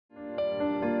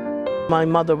My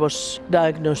mother was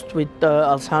diagnosed with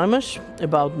Alzheimer's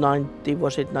about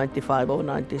 95 or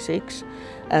 96,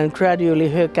 and gradually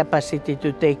her capacity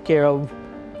to take care of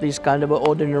these kind of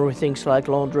ordinary things like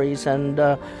laundries and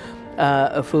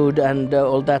food and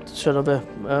all that sort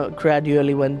of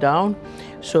gradually went down.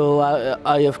 So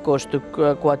I of course took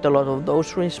quite a lot of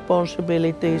those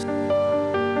responsibilities.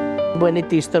 When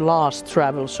it is the last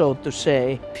travel, so to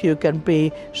say, if you can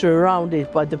be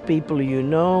surrounded by the people you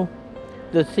know,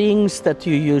 the things that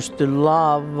you used to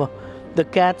love, the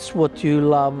cats what you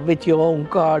love, with your own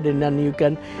garden, and you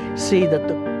can see that.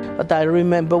 But I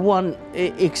remember one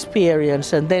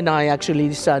experience, and then I actually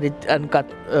decided and got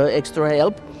extra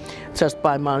help just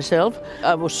by myself.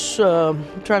 I was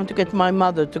trying to get my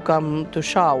mother to come to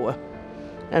shower,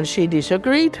 and she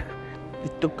disagreed.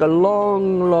 It took a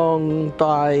long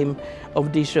time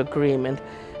of disagreement,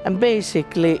 and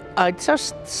basically I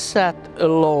just sat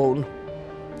alone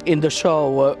in the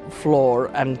shower floor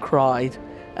and cried,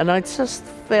 and I just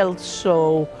felt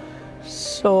so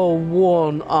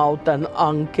worn out and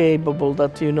incapable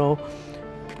that, you know,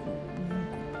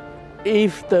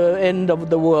 if the end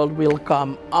of the world will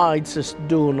come, I just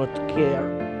do not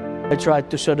care. I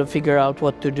tried to sort of figure out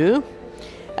what to do,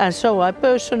 and so I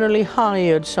personally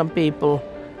hired some people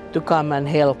to come and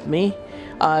help me.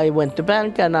 I went to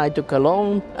bank and I took a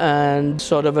loan and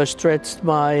sort of stretched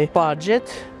my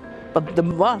budget. But the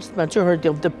vast majority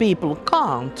of the people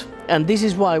can't. And this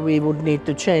is why we would need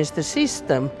to change the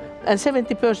system. And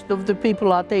 70% of the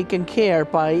people are taken care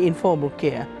by informal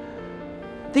care.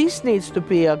 This needs to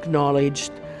be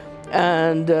acknowledged,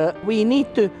 and we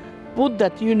need to put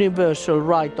that universal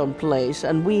right on place,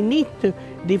 and we need to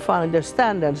define the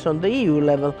standards on the EU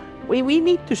level. We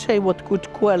need to say what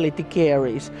good quality care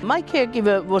is. My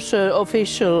caregiver was an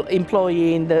official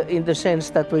employee in the sense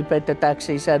that we paid the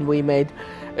taxes and we made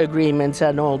agreements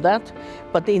and all that.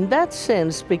 But in that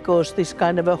sense, because this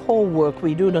kind of a homework,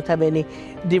 we do not have any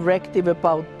directive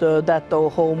about that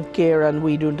or home care, and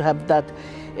we don't have that.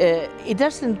 It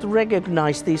doesn't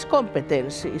recognize these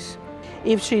competencies.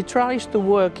 If she tries to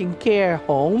work in care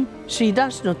home, she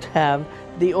does not have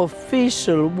the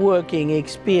official working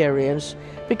experience,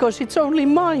 because it's only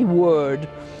my word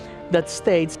that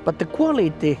states. But the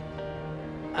quality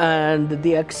and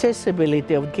the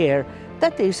accessibility of care,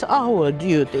 that is our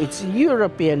duty. It's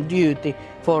European duty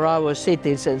for our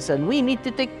citizens, and we need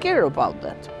to take care about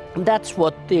that. That's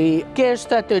what the care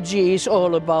strategy is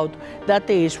all about. That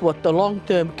is what the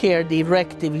long-term care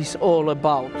directive is all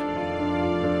about.